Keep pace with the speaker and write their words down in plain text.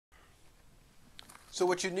So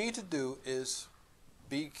what you need to do is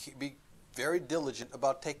be very diligent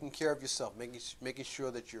about taking care of yourself, making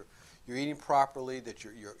sure that you're eating properly, that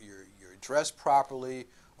you're dressed properly,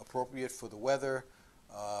 appropriate for the weather,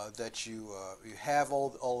 that you have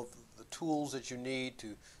all of the tools that you need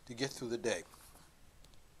to get through the day.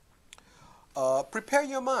 Prepare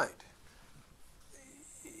your mind.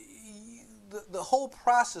 The whole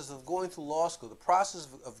process of going through law school, the process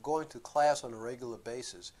of going to class on a regular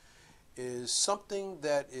basis, is something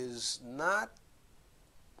that is not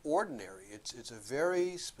ordinary. It's a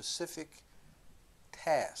very specific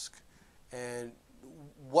task, and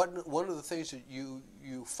one of the things that you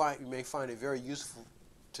may find it very useful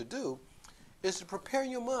to do is to prepare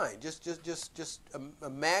your mind. Just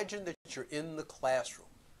imagine that you're in the classroom.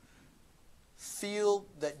 Feel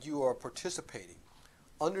that you are participating.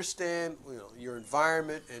 Understand your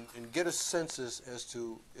environment and get a sense as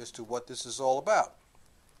to what this is all about.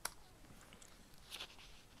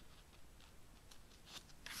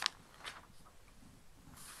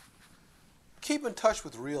 Keep in touch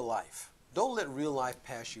with real life. Don't let real life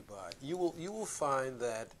pass you by. You will find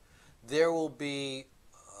that there will be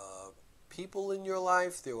people in your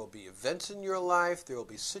life, there will be events in your life, there will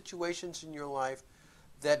be situations in your life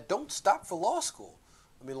that don't stop for law school.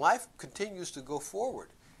 I mean, life continues to go forward,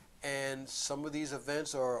 and some of these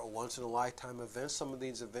events are once-in-a-lifetime events. Some of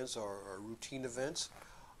these events are routine events.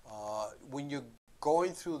 When you're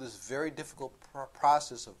going through this very difficult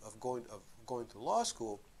process of going through law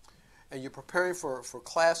school, and you're preparing for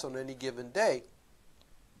class on any given day,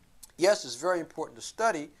 yes, it's very important to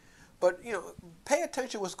study, but pay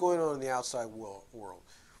attention to what's going on in the outside world.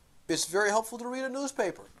 It's very helpful to read a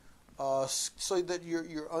newspaper. So that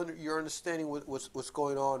you're understanding what's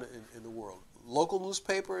going on in the world. Local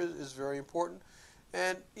newspaper is very important,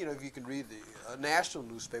 and if you can read the national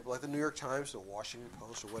newspaper like the New York Times, the Washington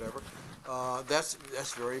Post, or whatever, that's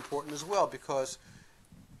very important as well, because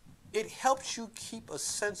it helps you keep a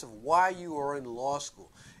sense of why you are in law school.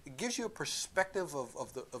 It gives you a perspective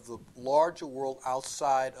of the larger world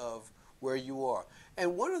outside of where you are.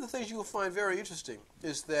 And one of the things you will find very interesting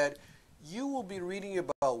is that you will be reading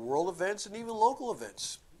about world events and even local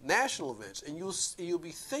events, national events, and you'll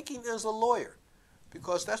be thinking as a lawyer,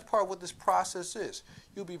 because that's part of what this process is.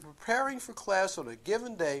 You'll be preparing for class on a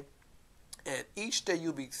given day, and each day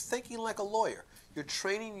you'll be thinking like a lawyer. You're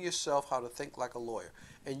training yourself how to think like a lawyer,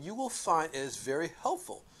 and you will find it is very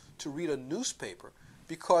helpful to read a newspaper,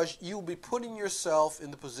 because you'll be putting yourself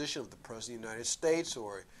in the position of the President of the United States,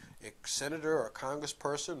 or a senator or a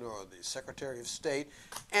congressperson or the Secretary of State,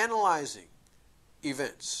 analyzing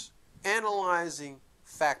events, analyzing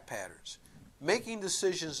fact patterns, making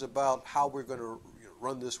decisions about how we're going to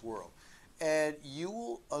run this world. And you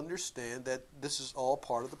will understand that this is all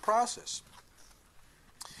part of the process.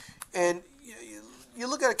 And you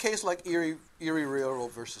look at a case like Erie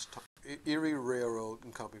Railroad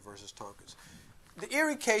and Company versus Tompkins. The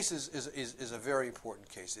Erie case is a very important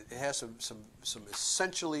case. It has some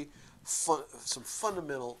essentially some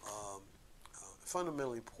fundamentally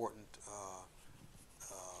important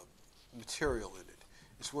material in it.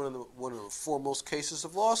 It's one of the foremost cases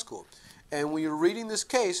of law school. And when you're reading this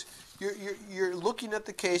case, you're looking at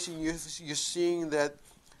the case, and you're seeing that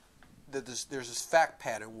there's this fact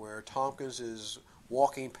pattern where Tompkins is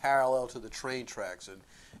walking parallel to the train tracks, and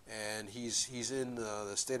he's in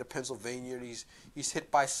the state of Pennsylvania, and he's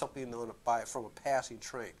hit by something from a passing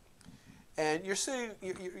train. And you're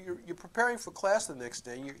preparing for class the next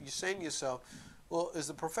day, and you're saying to yourself, well, is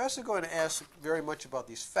the professor going to ask very much about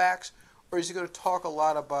these facts, or is he going to talk a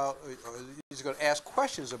lot about, or is he going to ask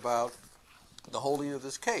questions about the holding of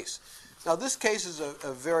this case? Now, this case is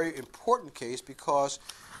a very important case because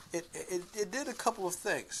it did a couple of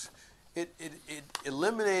things. It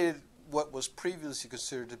eliminated what was previously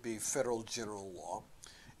considered to be federal general law.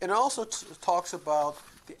 And it also talks about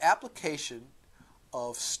the application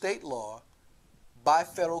of state law by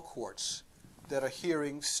federal courts that are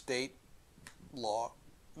hearing state law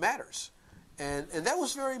matters. And that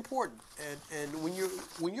was very important. And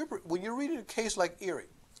when you're reading a case like Erie,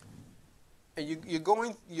 and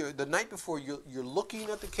the night before you're looking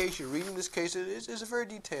at the case, you're reading this case, it's a very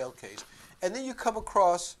detailed case, and then you come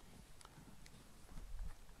across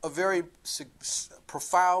a very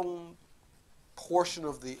profound portion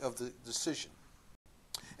of the decision.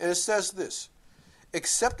 And it says this: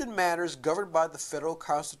 except in matters governed by the federal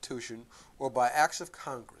Constitution or by acts of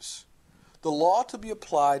Congress, the law to be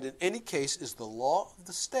applied in any case is the law of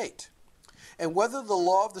the state. And whether the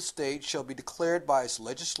law of the state shall be declared by its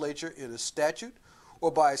legislature in a statute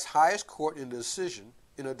or by its highest court in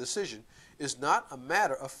a decision is not a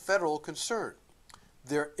matter of federal concern.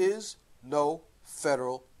 There is no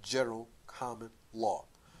federal general common law.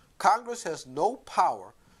 Congress has no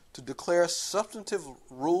power to declare substantive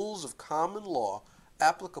rules of common law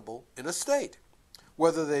applicable in a state,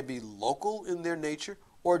 whether they be local in their nature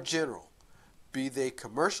or general, be they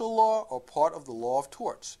commercial law or part of the law of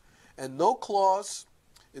torts. And no clause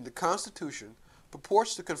in the Constitution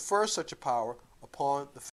purports to confer such a power upon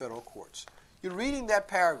the federal courts. You're reading that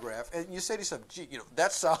paragraph and you say to yourself, gee,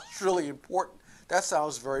 that sounds really important. That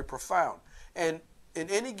sounds very profound. And in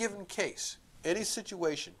any given case, any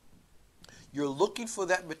situation, you're looking for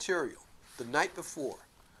that material the night before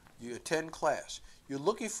you attend class. You're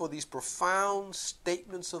looking for these profound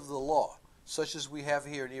statements of the law, such as we have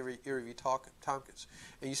here in Erie v. Tompkins.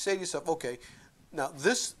 And you say to yourself, okay, now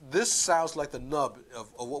this sounds like the nub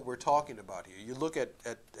of what we're talking about here. You look at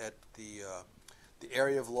the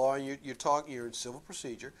area of law, and you're in civil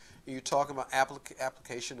procedure, and you're talking about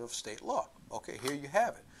application of state law. Okay, here you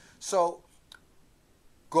have it. So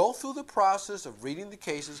go through the process of reading the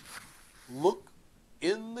cases. Look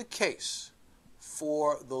in the case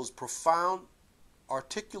for those profound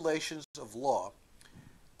articulations of law.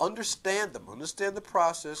 Understand them, understand the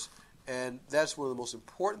process, and that's one of the most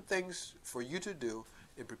important things for you to do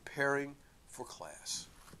in preparing for class.